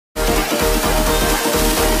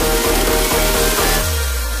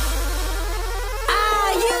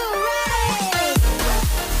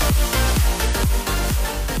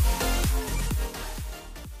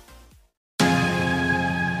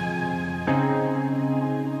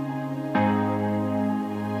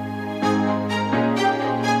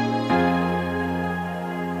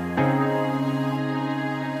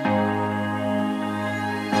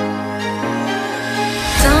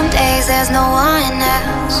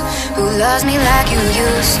loves me like you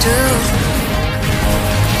used to.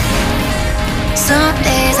 Some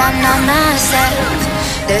days I'm not myself,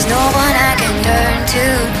 there's no one I can turn to.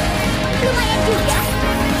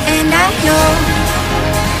 And I know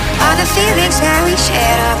all the feelings that we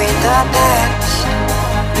shared are in the past.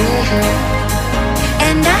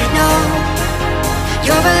 And I know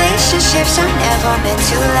your relationships are never meant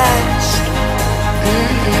to last.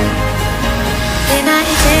 It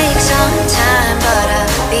might take some time, but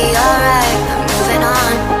I'll be alright. I'm moving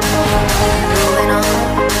on, moving on.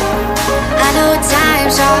 I know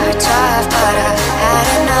times are tough, but I've had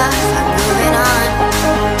enough. I'm moving on,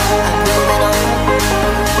 I'm moving on.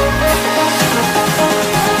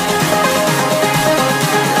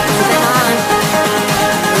 Moving on,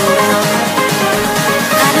 moving on.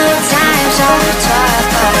 I know times are tough,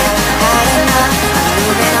 but I've had enough. I'm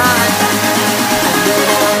moving on, I'm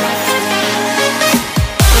moving on.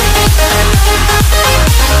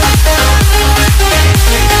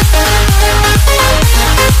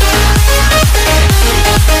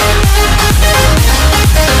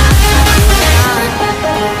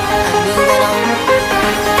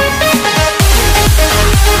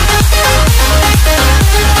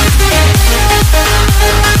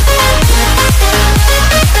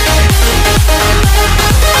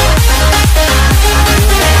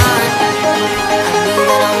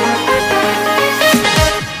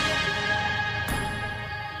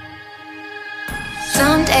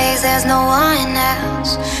 Some days there's no one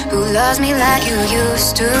else who loves me like you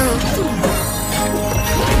used to.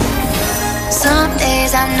 Some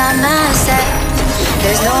days I'm not myself,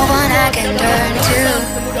 there's no one I can turn to.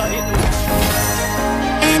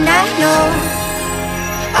 And I know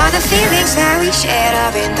all the feelings that we shared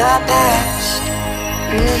are in the past.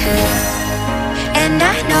 And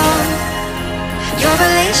I know your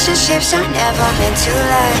relationships are never meant to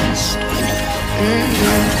last.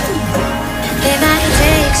 It might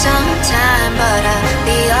take some time, but I'll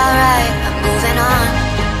be alright. I'm moving on,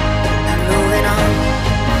 I'm moving on.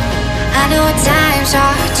 I know times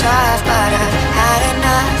are tough, but I've had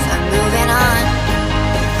enough. I'm moving on,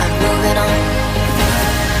 I'm moving on.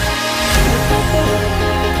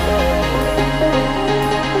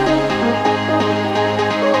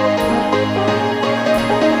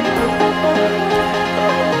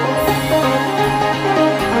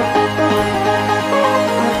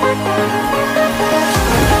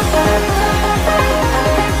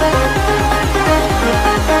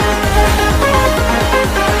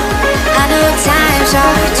 Times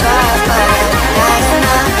are tough, but I've had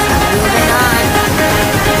enough. I'm moving on, I'm moving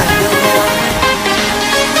on.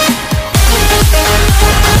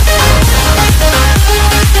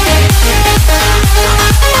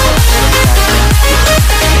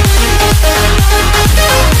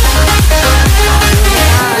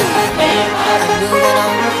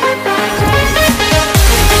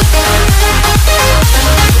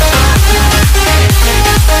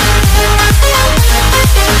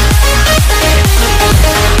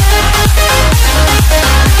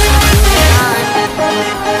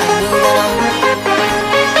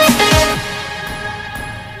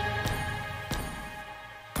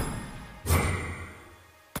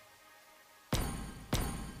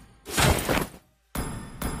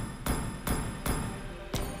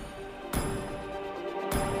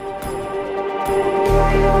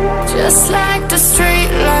 Just like the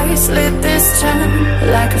street lights lit this town,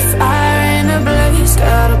 like a fire in a blaze,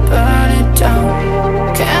 gotta burn it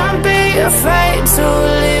down. Can't be afraid to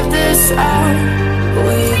leave this out.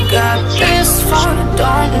 We got this far,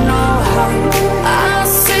 don't know how. I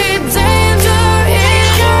see danger in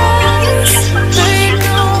your eyes. They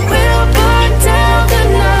know we'll burn down the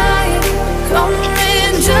night.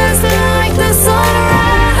 Coming just like the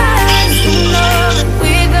sunrise. You know that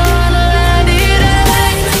we gonna let it out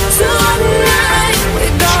tonight. We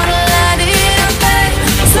gonna let it out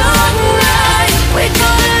tonight. We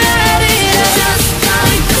gonna let it out just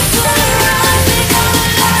like the sunrise. We gonna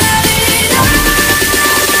let it out.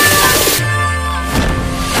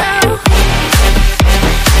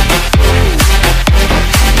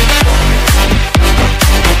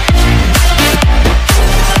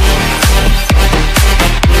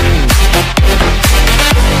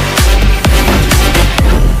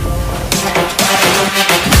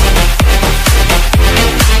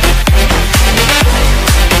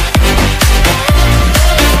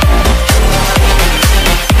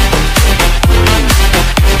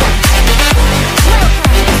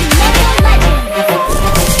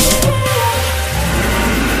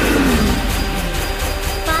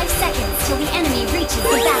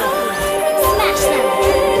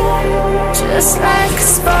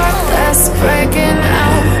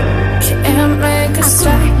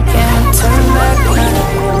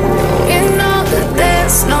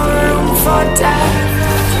 die.